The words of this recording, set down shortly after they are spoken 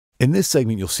In this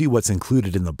segment, you'll see what's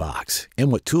included in the box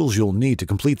and what tools you'll need to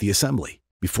complete the assembly.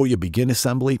 Before you begin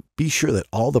assembly, be sure that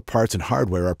all the parts and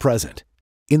hardware are present.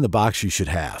 In the box, you should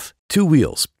have 2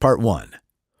 wheels, part 1,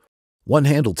 1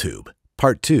 handle tube,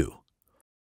 part 2,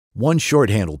 1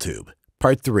 short handle tube,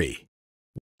 part 3,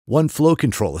 1 flow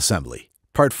control assembly,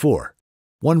 part 4,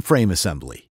 1 frame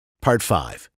assembly, part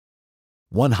 5,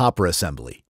 1 hopper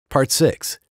assembly, part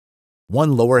 6,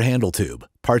 1 lower handle tube,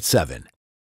 part 7,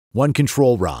 1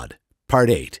 control rod, part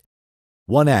 8,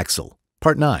 1 axle,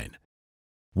 part 9,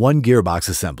 1 gearbox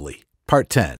assembly, part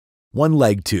 10, 1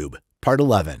 leg tube, part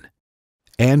 11,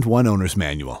 and 1 owner's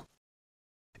manual.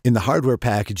 In the hardware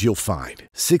package, you'll find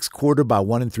 6/4 by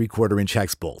 1 3/4 inch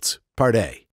hex bolts, part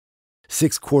A,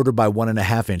 6/4 by 1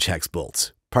 1/2 inch hex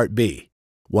bolts, part B,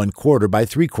 1/4 by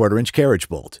 3/4 inch carriage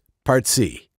bolt, part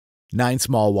C, 9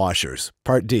 small washers,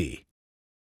 part D,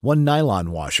 1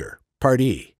 nylon washer, part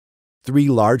E, 3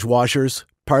 large washers,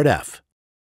 part F,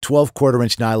 12/4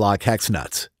 inch nylock hex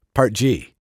nuts, part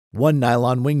G, 1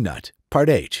 nylon wing nut, part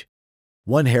H,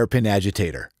 1 hairpin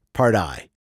agitator, part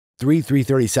I, 3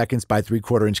 3/32 by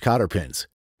 3/4 inch cotter pins,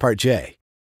 part J,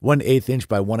 1/8 inch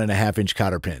by 1 1/2 inch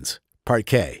cotter pins, part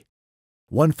K,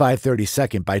 1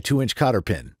 5/32 by 2 inch cotter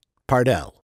pin, part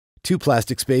L, 2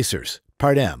 plastic spacers,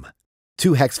 part M,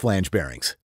 2 hex flange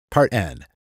bearings, part N,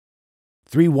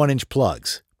 3 1-inch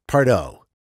plugs, part O,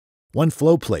 1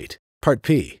 flow plate, part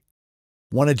P,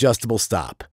 1 adjustable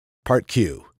stop, part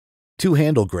Q, 2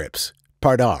 handle grips,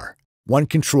 part R, 1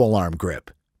 control arm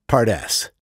grip, part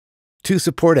S, 2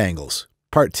 support angles,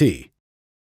 part T.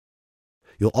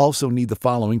 You'll also need the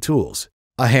following tools: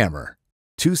 a hammer,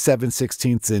 2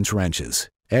 7/16 inch wrenches,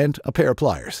 and a pair of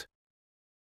pliers.